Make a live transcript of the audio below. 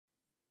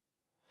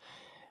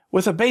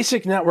With a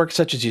basic network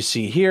such as you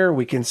see here,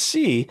 we can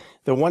see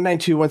the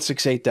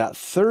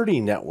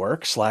 192.168.30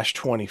 network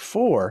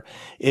 /24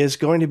 is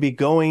going to be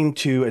going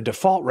to a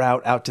default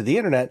route out to the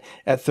internet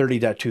at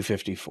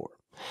 30.254.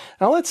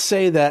 Now let's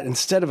say that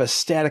instead of a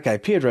static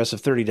IP address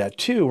of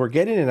 30.2, we're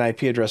getting an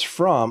IP address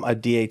from a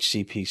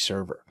DHCP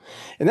server.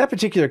 In that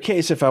particular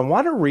case, if I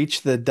want to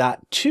reach the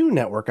 .2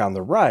 network on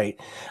the right,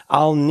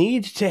 I'll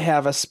need to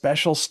have a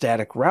special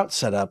static route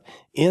set up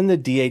in the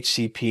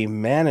DHCP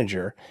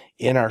manager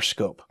in our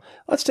scope.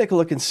 Let's take a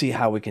look and see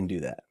how we can do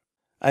that.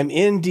 I'm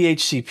in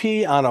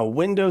DHCP on a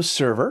Windows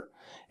server,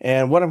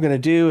 and what I'm going to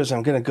do is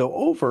I'm going to go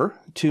over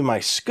to my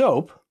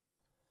scope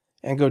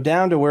and go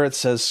down to where it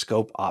says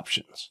Scope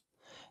Options.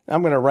 Now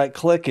I'm going to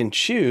right-click and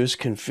choose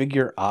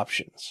Configure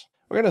Options.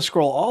 We're going to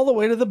scroll all the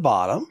way to the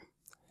bottom,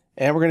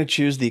 and we're going to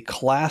choose the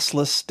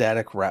classless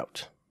static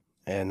route.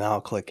 And now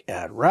I'll click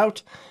Add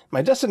Route.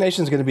 My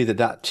destination is going to be the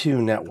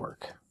 .2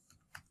 network.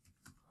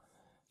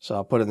 So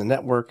I'll put in the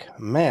network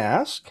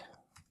mask.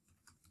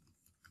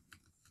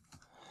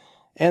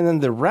 And then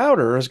the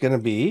router is going to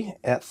be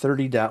at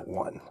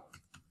 30.1.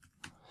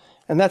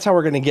 And that's how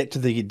we're going to get to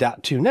the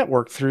 .2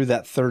 network through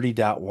that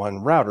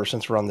 30.1 router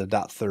since we're on the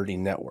 .30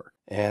 network.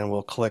 And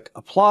we'll click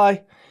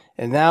Apply.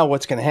 And now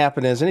what's going to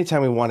happen is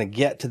anytime we want to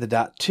get to the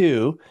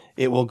 .2,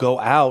 it will go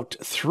out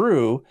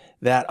through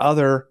that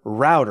other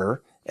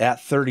router at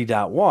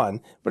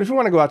 30.1. But if you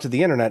want to go out to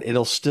the internet,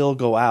 it'll still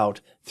go out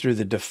through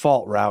the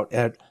default route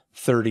at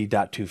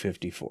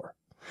 30.254.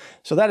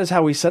 So that is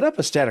how we set up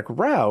a static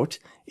route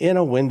in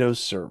a Windows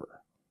server.